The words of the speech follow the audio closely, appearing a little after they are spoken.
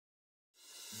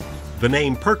The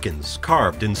name Perkins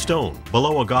carved in stone.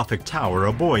 Below a Gothic tower,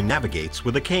 a boy navigates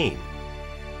with a cane.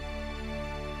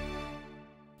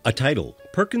 A title: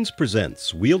 Perkins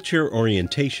presents Wheelchair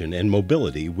Orientation and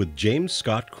Mobility with James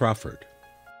Scott Crawford.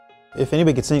 If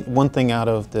anybody gets one thing out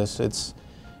of this, it's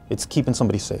keeping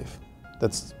somebody safe.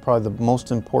 That's probably the most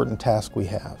important task we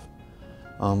have.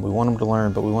 We want them to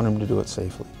learn, but we want them to do it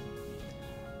safely.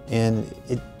 And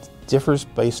it differs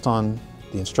based on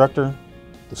the instructor,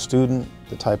 the student,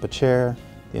 the type of chair,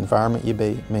 the environment you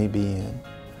may be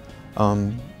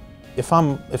in. If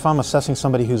I'm assessing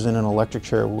somebody who's in an electric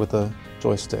chair with a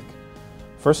joystick,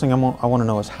 first thing I want to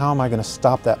know is how am I going to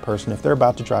stop that person if they're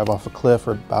about to drive off a cliff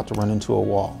or about to run into a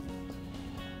wall.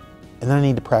 And then I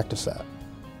need to practice that.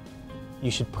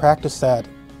 You should practice that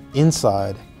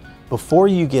inside before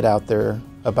you get out there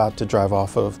about to drive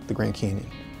off of the Grand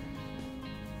Canyon.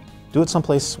 Do it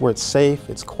someplace where it's safe,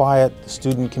 it's quiet, the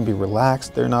student can be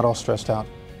relaxed, they're not all stressed out,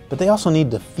 but they also need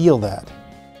to feel that.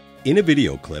 In a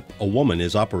video clip, a woman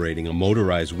is operating a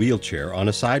motorized wheelchair on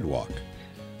a sidewalk.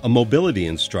 A mobility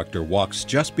instructor walks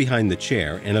just behind the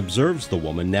chair and observes the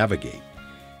woman navigate.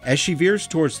 As she veers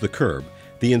towards the curb,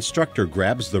 the instructor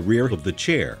grabs the rear of the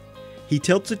chair. He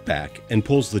tilts it back and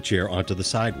pulls the chair onto the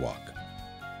sidewalk.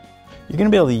 You're going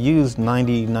to be able to use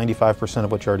 90–95%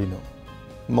 of what you already know.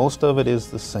 Most of it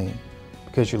is the same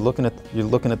because you're looking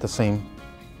at the same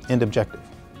end objective.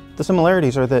 The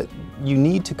similarities are that you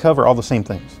need to cover all the same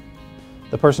things.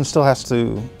 The person still has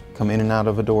to come in and out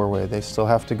of a doorway. They still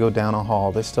have to go down a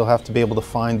hall. They still have to be able to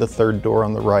find the third door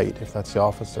on the right if that's the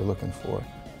office they're looking for.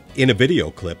 In a video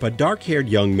clip, a dark-haired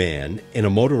young man in a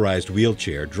motorized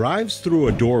wheelchair drives through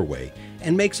a doorway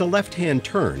and makes a left-hand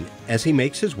turn as he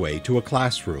makes his way to a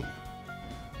classroom.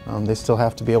 They still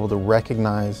have to be able to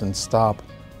recognize and stop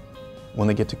when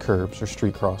they get to curbs or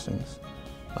street crossings.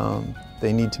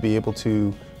 They need to be able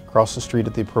to cross the street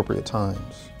at the appropriate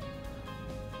times.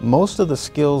 Most of the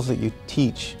skills that you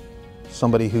teach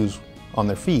somebody who's on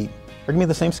their feet are going to be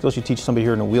the same skills you teach somebody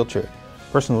here in a wheelchair.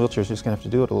 A person in a wheelchair is just going to have to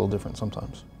do it a little different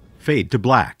sometimes. Fade to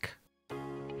black.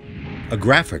 A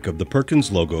graphic of the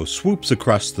Perkins logo swoops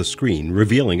across the screen,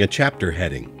 revealing a chapter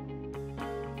heading: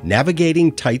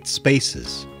 Navigating Tight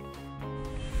Spaces.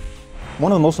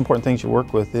 One of the most important things you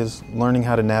work with is learning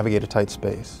how to navigate a tight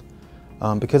space,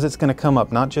 because it's going to come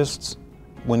up not just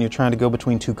when you're trying to go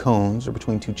between two cones or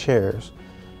between two chairs,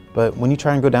 but when you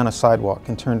try and go down a sidewalk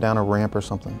and turn down a ramp or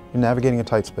something. You're navigating a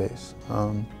tight space.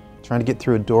 Trying to get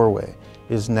through a doorway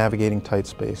is navigating tight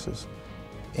spaces.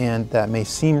 And that may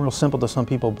seem real simple to some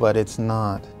people, but it's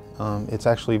not. It's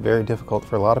actually very difficult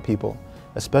for a lot of people,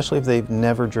 especially if they've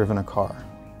never driven a car.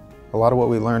 A lot of what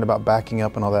we learned about backing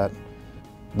up and all that,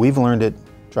 we've learned it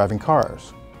driving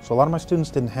cars. So a lot of my students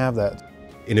didn't have that.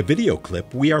 In a video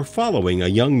clip, we are following a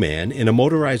young man in a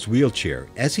motorized wheelchair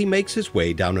as he makes his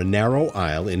way down a narrow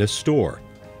aisle in a store.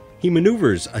 He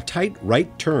maneuvers a tight right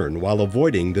turn while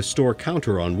avoiding the store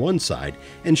counter on one side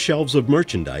and shelves of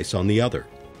merchandise on the other.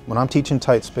 When I'm teaching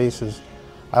tight spaces,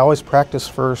 I always practice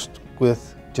first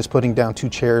with just putting down two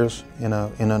chairs in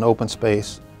an open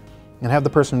space and have the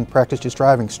person practice just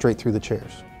driving straight through the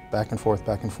chairs, back and forth,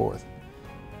 back and forth.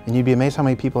 And you'd be amazed how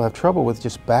many people have trouble with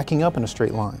just backing up in a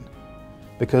straight line.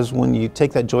 Because when you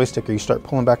take that joystick or you start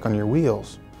pulling back on your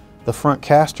wheels, the front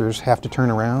casters have to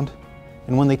turn around,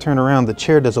 and when they turn around, the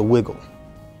chair does a wiggle.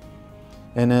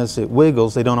 And as it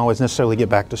wiggles, they don't always necessarily get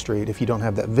back to straight if you don't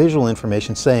have that visual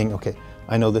information saying, okay,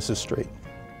 I know this is straight.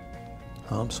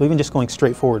 So even just going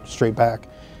straight forward, straight back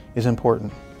is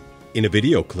important. In a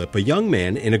video clip, a young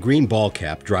man in a green ball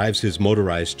cap drives his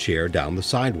motorized chair down the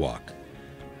sidewalk.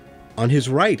 On his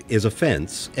right is a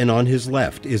fence, and on his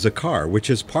left is a car which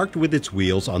is parked with its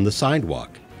wheels on the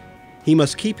sidewalk. He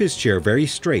must keep his chair very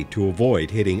straight to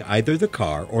avoid hitting either the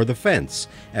car or the fence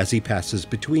as he passes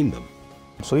between them.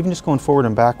 So even just going forward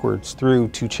and backwards through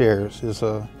two chairs is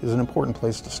an important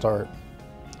place to start.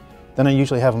 Then I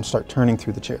usually have them start turning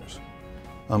through the chairs.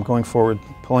 Going forward,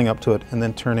 pulling up to it, and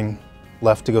then turning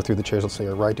left to go through the chairs, let's say,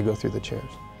 or right to go through the chairs.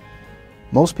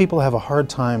 Most people have a hard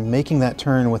time making that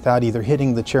turn without either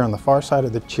hitting the chair on the far side or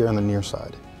the chair on the near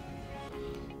side.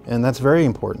 And that's very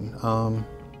important.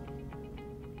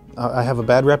 I have a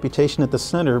bad reputation at the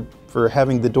center for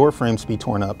having the door frames be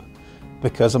torn up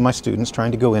because of my students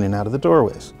trying to go in and out of the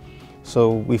doorways.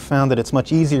 So we found that it's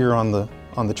much easier on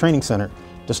the training center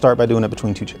to start by doing it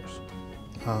between two chairs.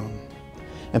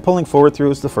 And pulling forward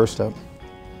through is the first step.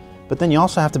 But then you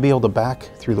also have to be able to back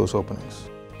through those openings.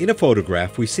 In a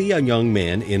photograph, we see a young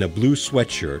man in a blue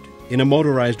sweatshirt in a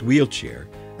motorized wheelchair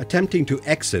attempting to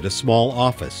exit a small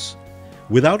office.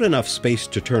 Without enough space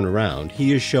to turn around,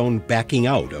 he is shown backing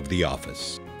out of the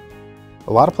office.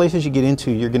 A lot of places you get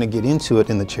into, you're going to get into it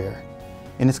in the chair,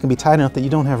 and it's going to be tight enough that you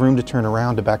don't have room to turn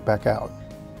around to back out.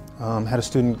 Had a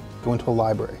student go into a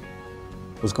library,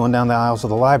 was going down the aisles of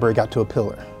the library, got to a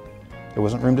pillar. There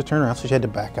wasn't room to turn around, so she had to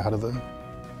back out of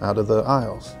the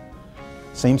aisles.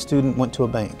 Same student went to a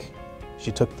bank.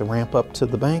 She took the ramp up to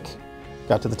the bank,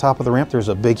 got to the top of the ramp, there's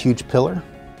a big huge pillar.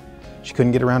 She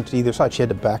couldn't get around to either side. She had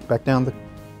to back down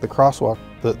the crosswalk,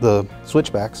 the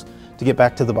switchbacks, to get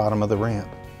back to the bottom of the ramp.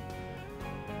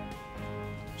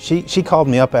 She called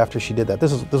me up after she did that.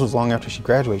 This was long after she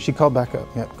graduated. She called back up.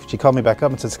 Yeah, she called me back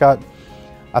up and said, "Scott,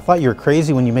 I thought you were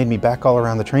crazy when you made me back all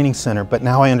around the training center, but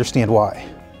now I understand why."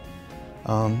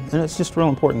 And it's just real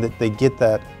important that they get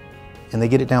that and they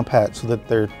get it down pat so that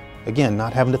they're, again,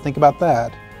 not having to think about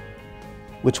that.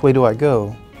 Which way do I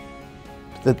go?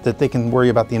 That they can worry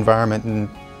about the environment and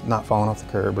not falling off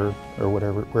the curb or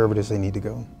whatever, wherever it is they need to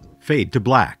go. Fade to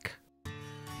black.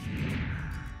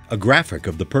 A graphic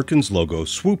of the Perkins logo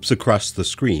swoops across the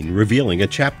screen, revealing a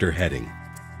chapter heading.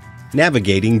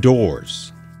 Navigating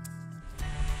doors.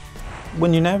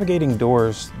 When you're navigating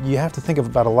doors, you have to think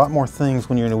about a lot more things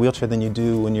when you're in a wheelchair than you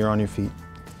do when you're on your feet.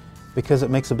 Because it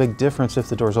makes a big difference if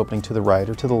the door's opening to the right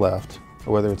or to the left,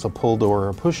 or whether it's a pull door or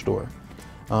a push door.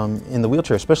 In the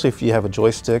wheelchair, especially if you have a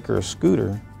joystick or a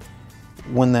scooter,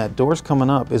 when that door's coming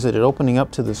up, is it opening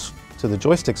up to the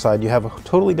joystick side, you have a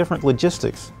totally different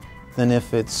logistics than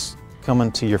if it's coming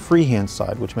to your freehand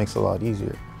side, which makes it a lot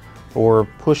easier. Or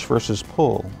push versus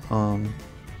pull.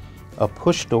 A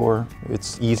push door,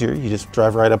 it's easier, you just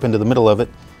drive right up into the middle of it,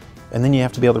 and then you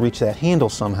have to be able to reach that handle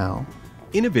somehow.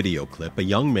 In a video clip, a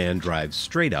young man drives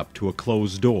straight up to a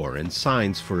closed door and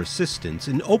signs for assistance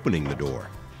in opening the door.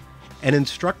 An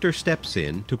instructor steps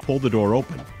in to pull the door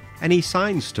open, and he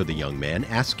signs to the young man,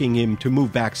 asking him to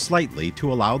move back slightly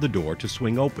to allow the door to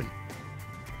swing open.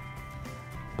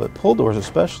 But pull doors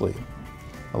especially,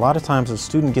 a lot of times a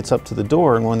student gets up to the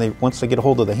door, and once they get a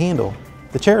hold of the handle,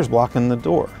 the chair is blocking the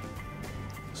door.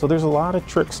 So there's a lot of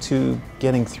tricks to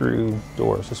getting through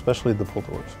doors, especially the pull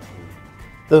doors.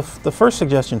 The first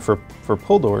suggestion for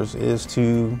pull doors is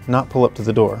to not pull up to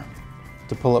the door,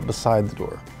 to pull up beside the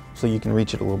door, so you can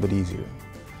reach it a little bit easier.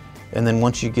 And then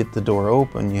once you get the door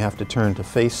open, you have to turn to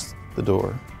face the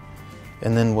door.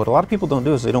 And then what a lot of people don't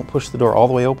do is they don't push the door all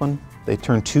the way open, they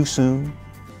turn too soon.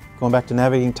 Going back to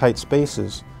navigating tight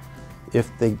spaces,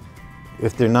 if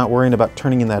they're not worrying about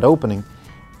turning in that opening,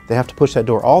 they have to push that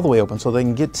door all the way open so they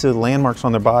can get to landmarks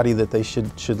on their body that they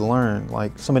should learn.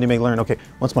 Like somebody may learn, okay,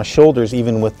 once my shoulder's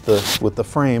even with the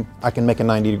frame, I can make a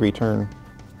 90-degree turn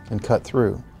and cut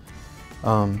through.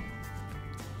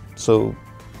 So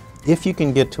if you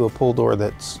can get to a pull door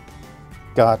that's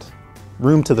got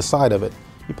room to the side of it,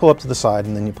 you pull up to the side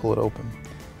and then you pull it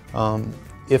open.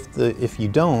 If you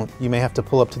don't, you may have to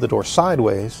pull up to the door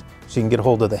sideways so you can get a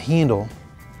hold of the handle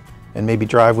and maybe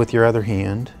drive with your other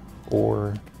hand,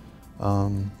 or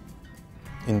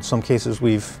in some cases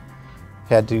we've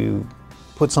had to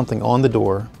put something on the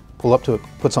door, pull up to it,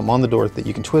 put something on the door that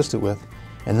you can twist it with,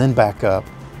 and then back up,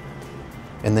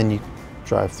 and then you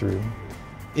drive through.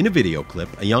 In a video clip,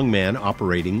 a young man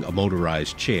operating a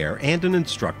motorized chair and an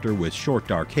instructor with short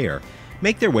dark hair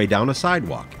make their way down a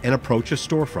sidewalk and approach a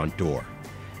storefront door.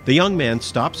 The young man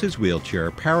stops his wheelchair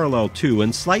parallel to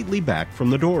and slightly back from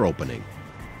the door opening.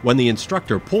 When the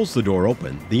instructor pulls the door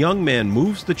open, the young man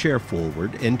moves the chair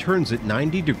forward and turns it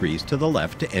 90 degrees to the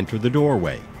left to enter the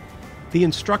doorway. The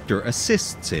instructor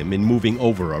assists him in moving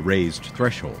over a raised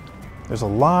threshold. There's a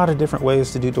lot of different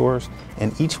ways to do doors,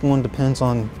 and each one depends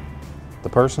on the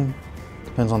person,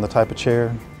 depends on the type of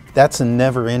chair. That's a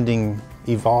never-ending,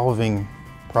 evolving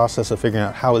process of figuring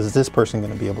out how is this person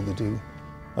going to be able to do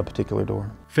a particular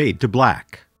door. Fade to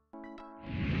black.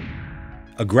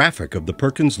 A graphic of the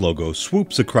Perkins logo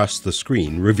swoops across the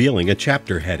screen, revealing a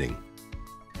chapter heading.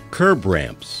 Curb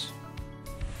ramps.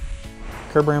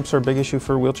 Curb ramps are a big issue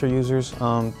for wheelchair users.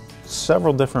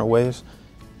 Several different ways.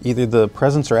 Either the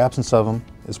presence or absence of them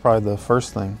is probably the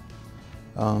first thing.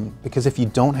 Because if you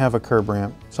don't have a curb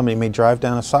ramp, somebody may drive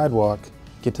down a sidewalk,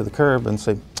 get to the curb and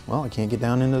say, well, I can't get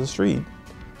down into the street.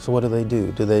 So what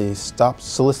do? Do they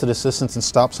solicit assistance and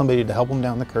stop somebody to help them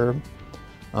down the curb?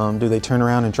 Do they turn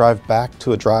around and drive back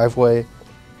to a driveway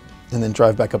and then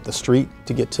drive back up the street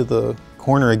to get to the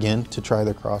corner again to try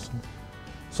their crossing?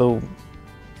 So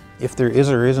if there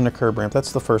is or isn't a curb ramp,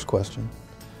 that's the first question.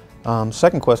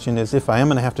 Second question is, if I am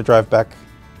going to have to drive back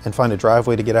and find a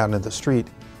driveway to get out into the street,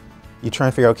 you try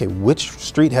and figure out, okay, which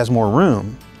street has more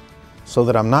room so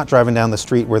that I'm not driving down the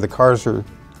street where the cars are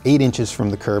 8 inches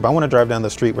from the curb. I want to drive down the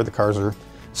street where the cars are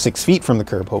 6 feet from the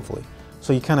curb, hopefully.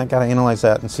 So you kind of got to analyze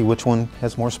that and see which one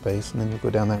has more space, and then you go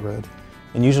down that road.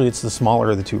 And usually it's the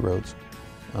smaller of the two roads.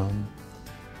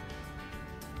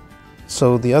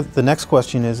 So the next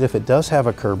question is, if it does have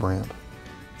a curb ramp,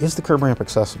 is the curb ramp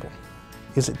accessible?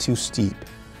 Is it too steep?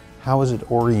 How is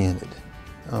it oriented?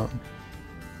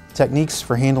 Techniques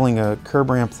for handling a curb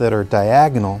ramp that are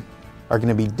diagonal are going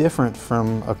to be different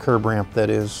from a curb ramp that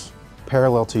is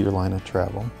parallel to your line of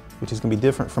travel, which is going to be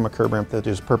different from a curb ramp that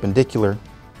is perpendicular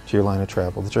to your line of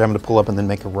travel, that you're having to pull up and then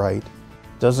make a right.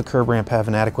 Does the curb ramp have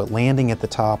an adequate landing at the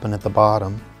top and at the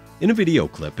bottom? In a video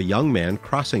clip, a young man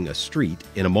crossing a street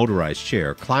in a motorized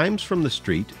chair climbs from the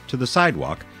street to the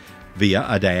sidewalk via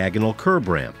a diagonal curb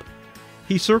ramp.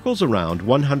 He circles around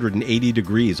 180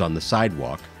 degrees on the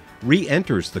sidewalk,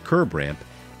 re-enters the curb ramp,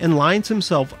 and lines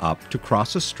himself up to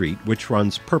cross a street which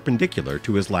runs perpendicular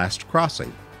to his last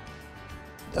crossing.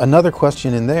 Another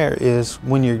question in there is,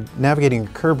 when you're navigating a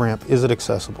curb ramp, is it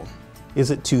accessible?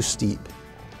 Is it too steep?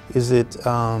 Is it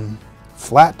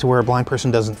flat to where a blind person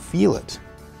doesn't feel it?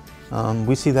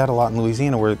 We see that a lot in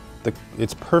Louisiana, where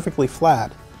it's perfectly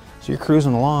flat, so you're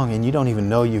cruising along and you don't even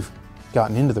know you've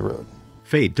gotten into the road.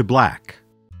 Fade to black.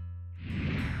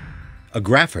 A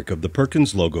graphic of the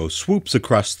Perkins logo swoops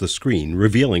across the screen,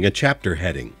 revealing a chapter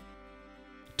heading.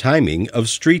 Timing of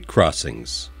street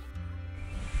crossings.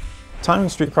 Timing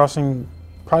street crossing,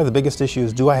 probably the biggest issue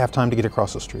is, do I have time to get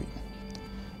across the street?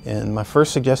 And my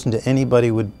first suggestion to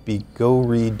anybody would be, go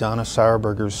read Donna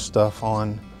Sauerberger's stuff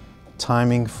on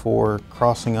timing for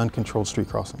crossing uncontrolled street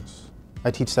crossings.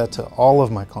 I teach that to all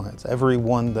of my clients, every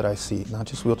one that I see, not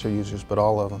just wheelchair users, but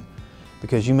all of them.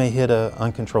 Because you may hit an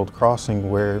uncontrolled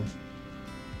crossing where,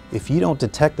 if you don't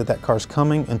detect that that car's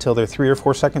coming until they're 3 or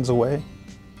 4 seconds away,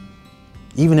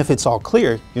 even if it's all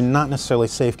clear, you're not necessarily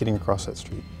safe getting across that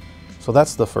street. So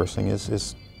that's the first thing,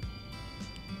 is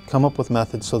come up with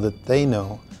methods so that they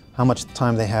know how much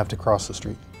time they have to cross the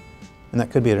street. And that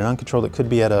could be at an uncontrolled, it could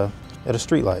be at a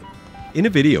street light. In a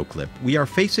video clip, we are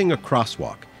facing a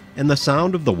crosswalk, and the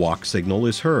sound of the walk signal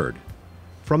is heard.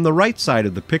 From the right side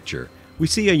of the picture, we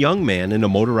see a young man in a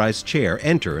motorized chair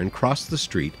enter and cross the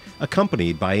street,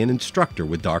 accompanied by an instructor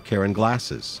with dark hair and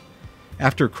glasses.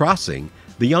 After crossing,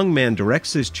 the young man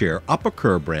directs his chair up a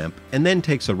curb ramp and then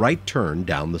takes a right turn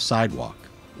down the sidewalk.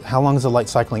 How long is the light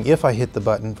cycling if I hit the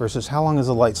button versus how long is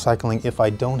the light cycling if I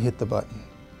don't hit the button?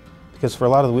 Because for a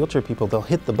lot of the wheelchair people, they'll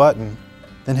hit the button,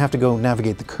 then have to go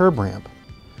navigate the curb ramp.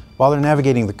 While they're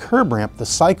navigating the curb ramp, the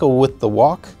cycle with the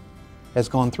walk has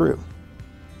gone through.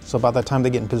 So by the time they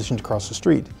get in position to cross the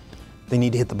street, they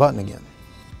need to hit the button again.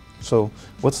 So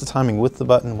what's the timing with the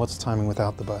button? What's the timing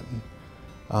without the button?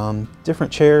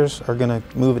 Different chairs are going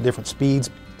to move at different speeds.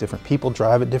 Different people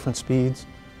drive at different speeds.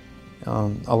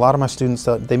 A lot of my students,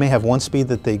 they may have one speed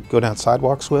that they go down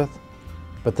sidewalks with,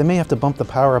 but they may have to bump the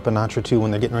power up a notch or two when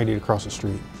they're getting ready to cross the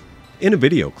street. In a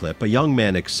video clip, a young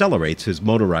man accelerates his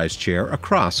motorized chair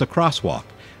across a crosswalk,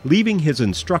 leaving his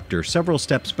instructor several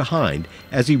steps behind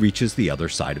as he reaches the other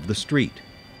side of the street.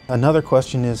 Another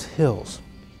question is hills.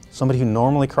 Somebody who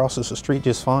normally crosses the street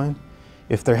just fine,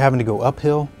 if they're having to go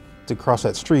uphill to cross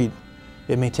that street,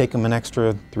 it may take them an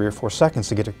extra 3 or 4 seconds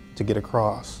to get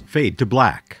across. Fade to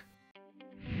black.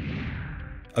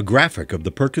 A graphic of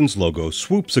the Perkins logo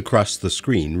swoops across the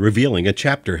screen, revealing a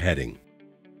chapter heading.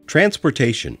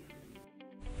 Transportation.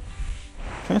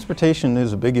 Transportation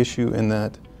is a big issue in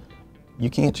that you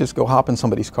can't just go hop in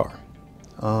somebody's car.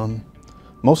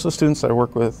 Most of the students that I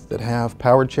work with that have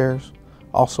powered chairs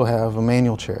also have a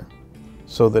manual chair,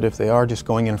 so that if they are just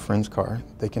going in a friend's car,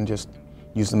 they can just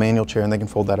use the manual chair and they can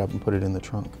fold that up and put it in the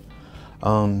trunk.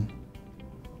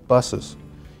 Buses.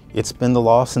 It's been the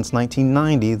law since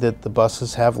 1990 that the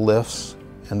buses have lifts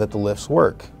and that the lifts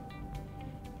work.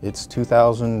 It's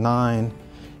 2009,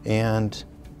 and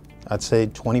I'd say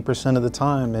 20% of the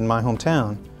time in my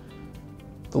hometown,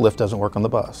 the lift doesn't work on the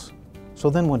bus. So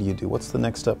then what do you do? What's the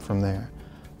next step from there?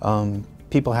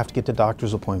 People have to get to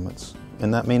doctor's appointments,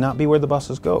 and that may not be where the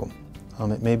buses go.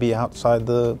 It may be outside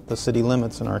the city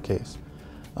limits in our case.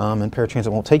 And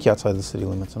paratransit won't take you outside the city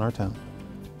limits in our town.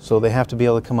 So they have to be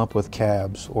able to come up with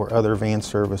cabs or other van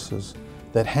services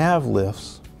that have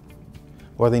lifts,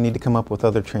 or they need to come up with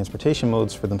other transportation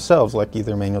modes for themselves, like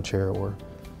either a manual chair or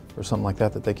something like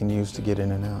that they can use to get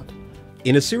in and out.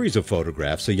 In a series of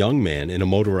photographs, a young man in a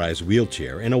motorized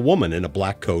wheelchair and a woman in a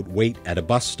black coat wait at a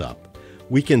bus stop.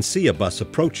 We can see a bus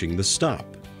approaching the stop.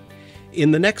 In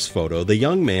the next photo, the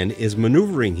young man is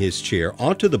maneuvering his chair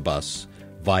onto the bus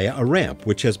via a ramp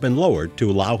which has been lowered to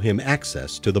allow him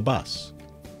access to the bus.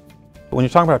 When you're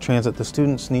talking about transit, the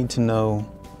students need to know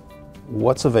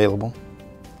what's available,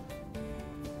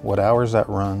 what hours that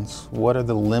runs, what are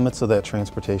the limits of that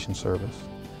transportation service.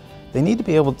 They need to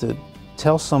be able to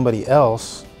tell somebody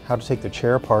else how to take their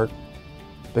chair apart,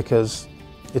 because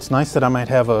it's nice that I might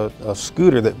have a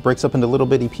scooter that breaks up into little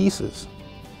bitty pieces,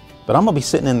 but I'm gonna be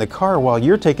sitting in the car while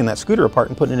you're taking that scooter apart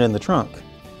and putting it in the trunk.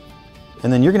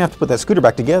 And then you're gonna have to put that scooter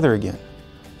back together again.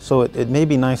 So it may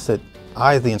be nice that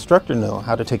I, the instructor, know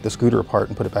how to take the scooter apart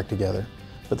and put it back together,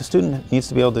 but the student needs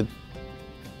to be able to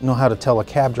know how to tell a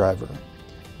cab driver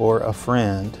or a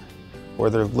friend or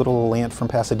their little aunt from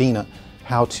Pasadena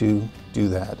how to do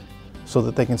that, so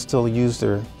that they can still use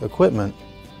their equipment,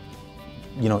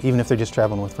 you know, even if they're just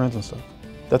traveling with friends and stuff.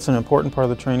 That's an important part of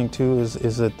the training too,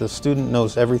 is that the student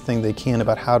knows everything they can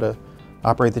about how to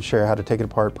operate the chair, how to take it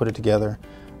apart, put it together.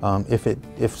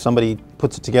 If somebody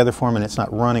puts it together for them and it's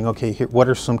not running, okay, here, what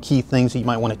are some key things that you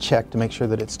might want to check to make sure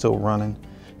that it's still running?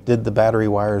 Did the battery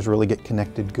wires really get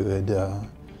connected good?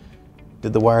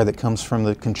 Did the wire that comes from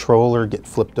the controller get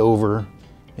flipped over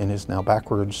and is now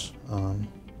backwards?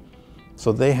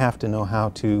 So they have to know how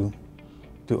to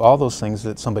do all those things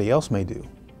that somebody else may do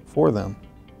for them,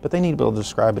 but they need to be able to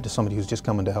describe it to somebody who's just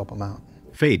coming to help them out.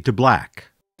 Fade to black.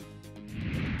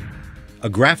 A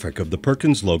graphic of the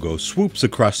Perkins logo swoops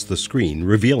across the screen,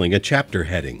 revealing a chapter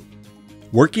heading: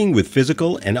 Working with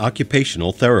Physical and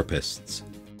Occupational Therapists.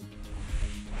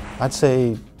 I'd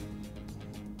say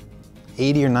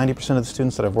 80 or 90% of the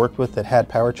students that I've worked with that had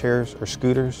power chairs or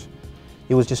scooters,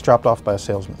 it was just dropped off by a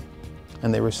salesman,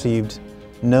 and they received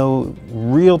no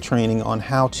real training on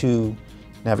how to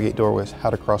navigate doorways,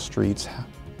 how to cross streets,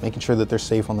 making sure that they're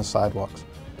safe on the sidewalks.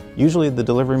 Usually the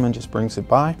deliveryman just brings it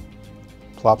by,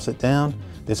 plops it down.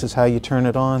 This is how you turn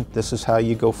it on, this is how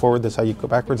you go forward, this is how you go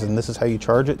backwards, and this is how you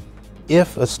charge it.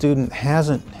 If a student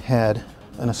hasn't had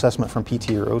an assessment from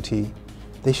PT or OT,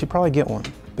 they should probably get one,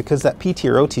 because that PT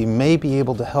or OT may be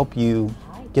able to help you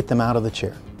get them out of the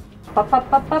chair. Up,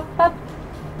 up, up, up, up.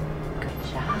 Good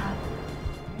job.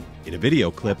 In a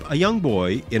video clip, a young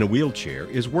boy in a wheelchair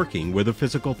is working with a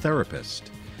physical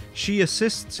therapist. She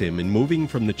assists him in moving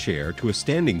from the chair to a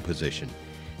standing position,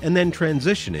 and then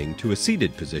transitioning to a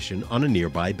seated position on a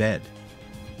nearby bed.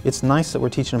 It's nice that we're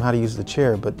teaching them how to use the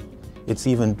chair, but it's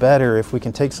even better if we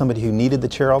can take somebody who needed the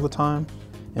chair all the time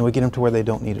and we get them to where they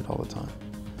don't need it all the time.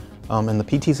 And the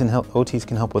PTs and OTs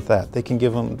can help with that. They can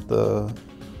give them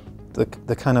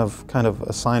the kind of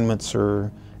assignments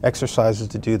or exercises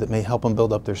to do that may help them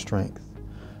build up their strength.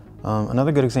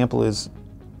 Another good example is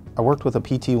I worked with a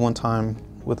PT one time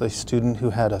with a student who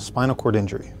had a spinal cord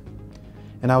injury.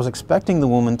 And I was expecting the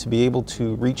woman to be able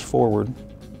to reach forward,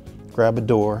 grab a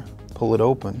door, pull it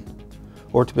open,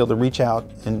 or to be able to reach out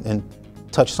and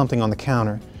touch something on the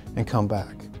counter and come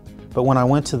back. But when I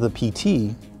went to the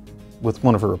PT with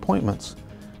one of her appointments,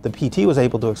 the PT was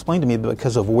able to explain to me that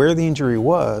because of where the injury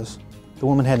was, the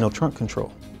woman had no trunk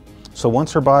control. So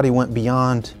once her body went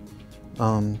beyond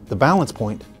the balance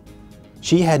point,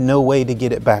 she had no way to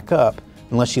get it back up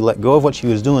unless she let go of what she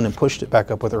was doing and pushed it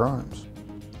back up with her arms.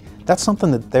 That's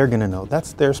something that they're going to know.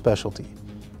 That's their specialty.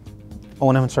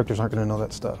 O&M instructors aren't going to know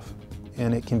that stuff.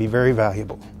 And it can be very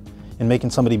valuable in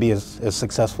making somebody be as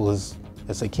successful as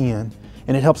they can.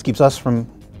 And it helps keeps us from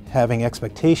having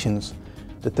expectations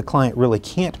that the client really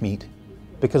can't meet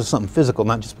because of something physical,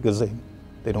 not just because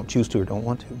they don't choose to or don't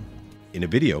want to. In a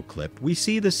video clip, we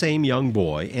see the same young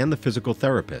boy and the physical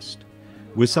therapist.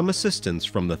 With some assistance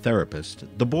from the therapist,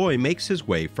 the boy makes his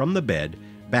way from the bed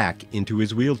back into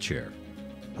his wheelchair.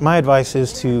 My advice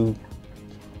is to,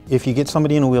 if you get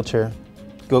somebody in a wheelchair,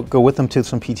 go with them to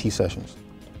some PT sessions.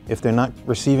 If they're not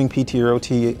receiving PT or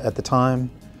OT at the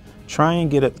time, try and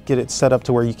get it set up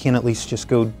to where you can at least just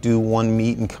go do one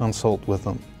meet and consult with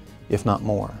them, if not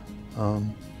more.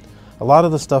 A lot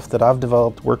of the stuff that I've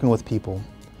developed working with people,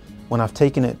 when I've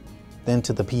taken it then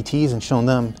to the PTs and shown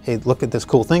them, hey, look at this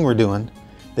cool thing we're doing,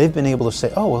 they've been able to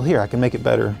say, oh, well, here, I can make it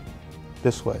better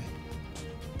this way.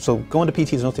 So going to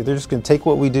PTs and OT, they're just going to take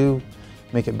what we do,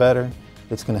 make it better.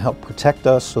 It's going to help protect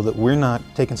us so that we're not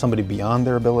taking somebody beyond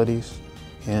their abilities.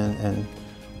 And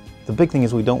the big thing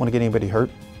is we don't want to get anybody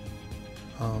hurt.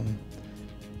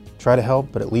 Try to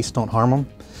help, but at least don't harm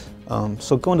them.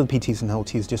 So going to the PTs and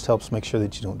OTs just helps make sure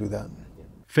that you don't do that.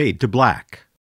 Fade to black.